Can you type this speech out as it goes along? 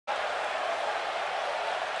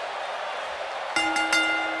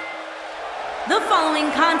The following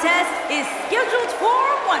contest is scheduled for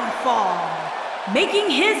one fall. Making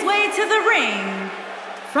his way to the ring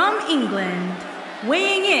from England,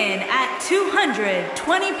 weighing in at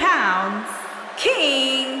 220 pounds,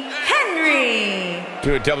 King Henry.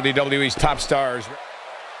 Two of WWE's top stars.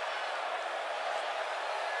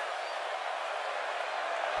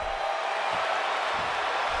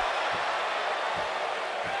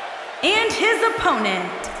 And his opponent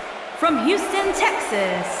from Houston,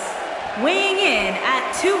 Texas, weighing in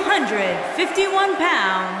at 251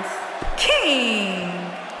 pounds, King.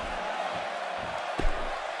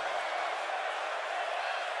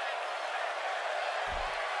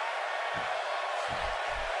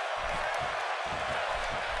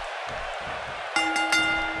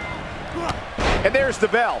 And there's the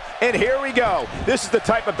bell, and here we go. This is the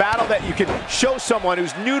type of battle that you can show someone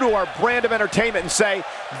who's new to our brand of entertainment and say,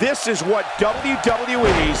 this is what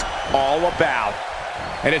WWE's all about.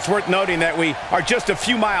 And it's worth noting that we are just a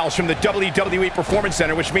few miles from the WWE Performance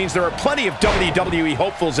Center, which means there are plenty of WWE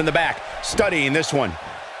hopefuls in the back studying this one.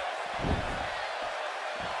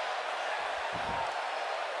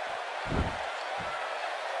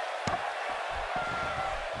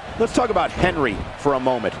 Let's talk about Henry for a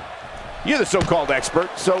moment. You're the so-called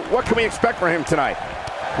expert, so what can we expect from him tonight?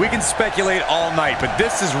 We can speculate all night, but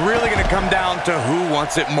this is really going to come down to who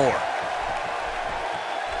wants it more.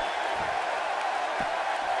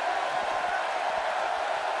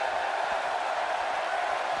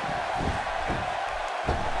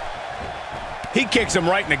 He kicks him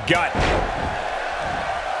right in the gut.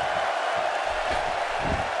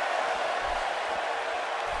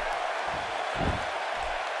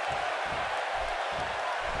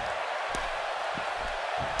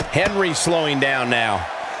 Henry slowing down now.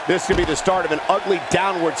 This could be the start of an ugly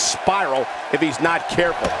downward spiral if he's not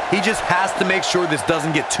careful. He just has to make sure this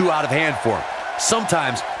doesn't get too out of hand for him.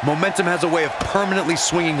 Sometimes, momentum has a way of permanently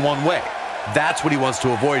swinging one way. That's what he wants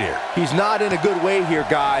to avoid here. He's not in a good way here,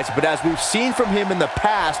 guys, but as we've seen from him in the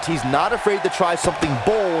past, he's not afraid to try something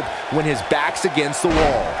bold when his back's against the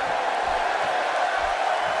wall.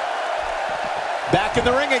 Back in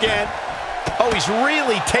the ring again. Oh, he's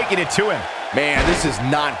really taking it to him. Man, this is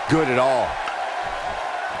not good at all.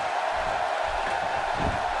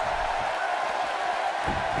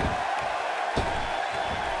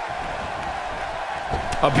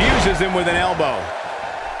 Abuses him with an elbow.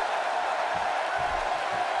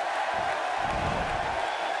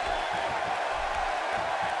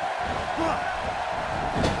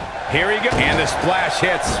 Here he goes. And the splash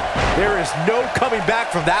hits. There is no coming back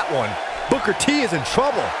from that one. Booker T is in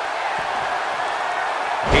trouble.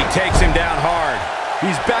 He takes him down hard.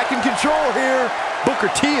 He's back in control here. Booker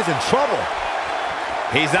T is in trouble.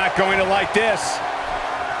 He's not going to like this.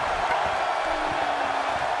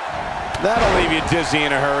 That'll leave you dizzy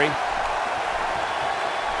in a hurry.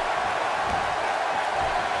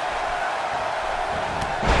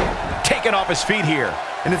 Taken off his feet here.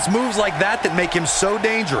 And it's moves like that that make him so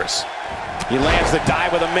dangerous. He lands the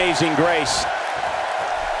dive with amazing grace.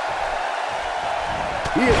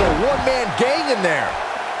 He is a one-man gang in there.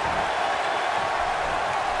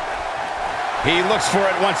 He looks for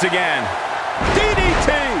it once again.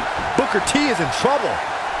 DDT! Booker T is in trouble.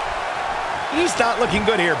 He's not looking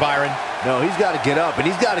good here, Byron. No, he's got to get up, and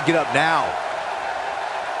he's got to get up now.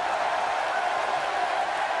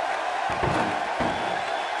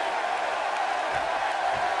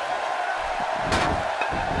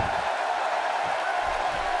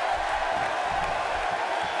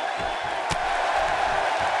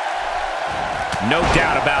 No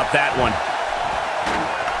doubt about that one.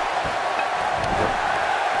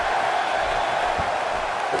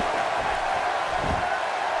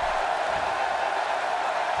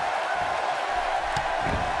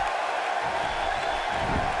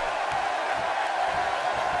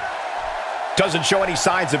 Doesn't show any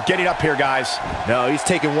signs of getting up here, guys. No, he's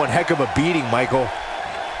taking one heck of a beating, Michael.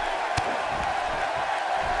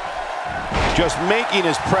 Just making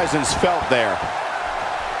his presence felt there.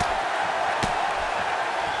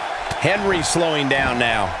 Henry slowing down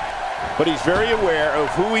now. But he's very aware of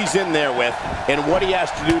who he's in there with and what he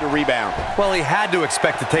has to do to rebound. Well, he had to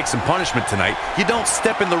expect to take some punishment tonight. You don't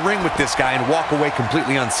step in the ring with this guy and walk away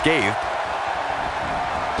completely unscathed.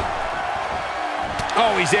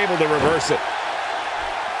 Oh, he's able to reverse it.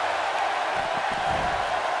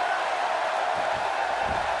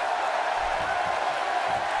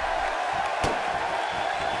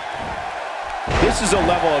 This is a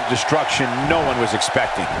level of destruction no one was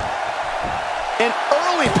expecting. An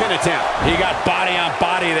early pin attempt. He got body on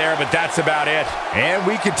body there, but that's about it. And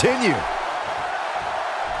we continue.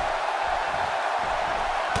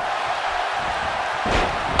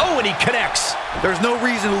 and he connects. There's no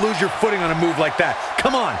reason to lose your footing on a move like that.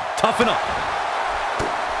 Come on, toughen up.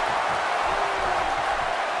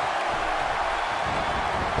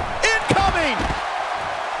 Incoming!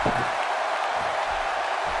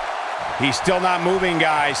 He's still not moving,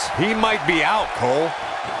 guys. He might be out, Cole.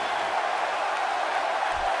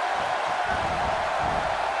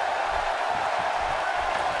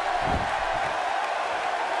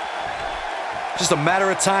 Just a matter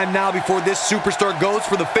of time now before this superstar goes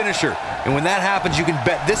for the finisher. And when that happens, you can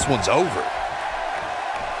bet this one's over.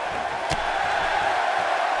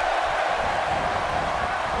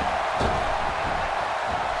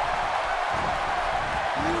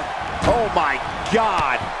 Oh my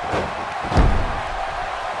God!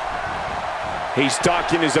 He's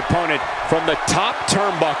stalking his opponent from the top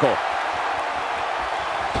turnbuckle.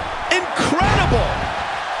 Incredible!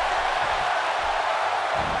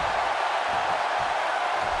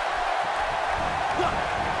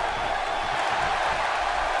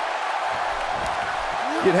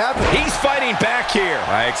 It happened. He's fighting back here.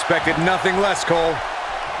 I expected nothing less, Cole.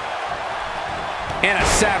 And a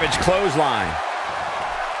savage clothesline.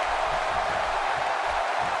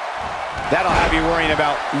 That'll have you worrying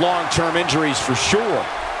about long-term injuries for sure.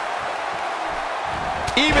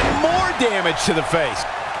 Even more damage to the face.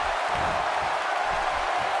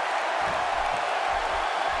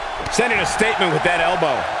 Sending a statement with that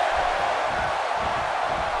elbow.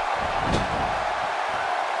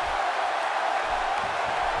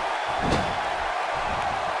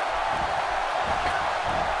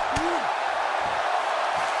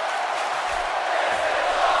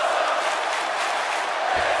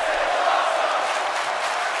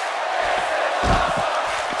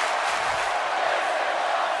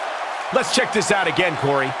 Let's check this out again,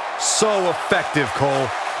 Corey. So effective, Cole.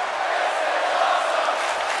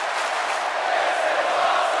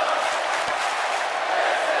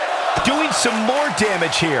 Doing some more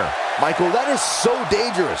damage here. Michael, that is so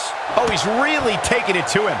dangerous. Oh, he's really taking it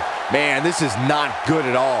to him. Man, this is not good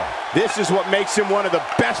at all. This is what makes him one of the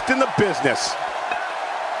best in the business.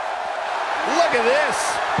 Look at this.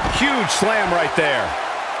 Huge slam right there.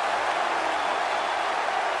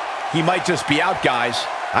 He might just be out, guys.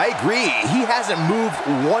 I agree. He hasn't moved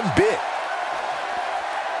one bit.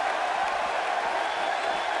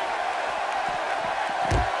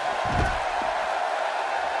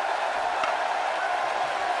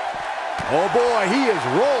 Oh boy, he is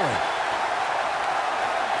rolling.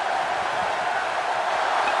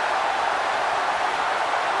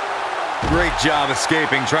 Great job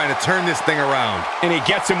escaping, trying to turn this thing around. And he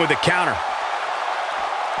gets him with a counter.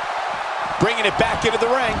 Bringing it back into the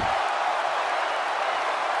ring.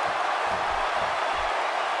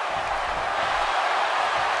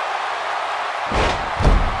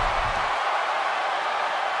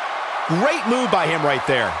 Great move by him right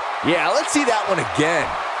there. Yeah, let's see that one again.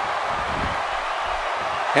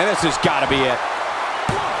 And this has got to be it. 1,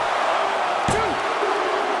 2,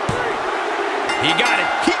 3. He got it.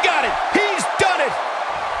 He got it. He's done it.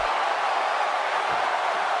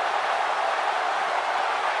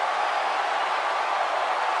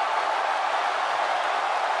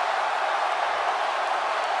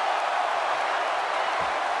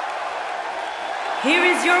 Here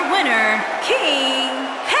is your winner, King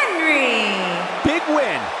Henry. Big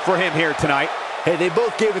win for him here tonight. Hey, they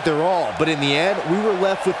both gave it their all, but in the end, we were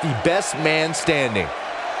left with the best man standing.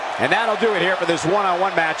 And that'll do it here for this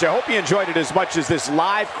one-on-one match. I hope you enjoyed it as much as this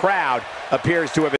live crowd appears to have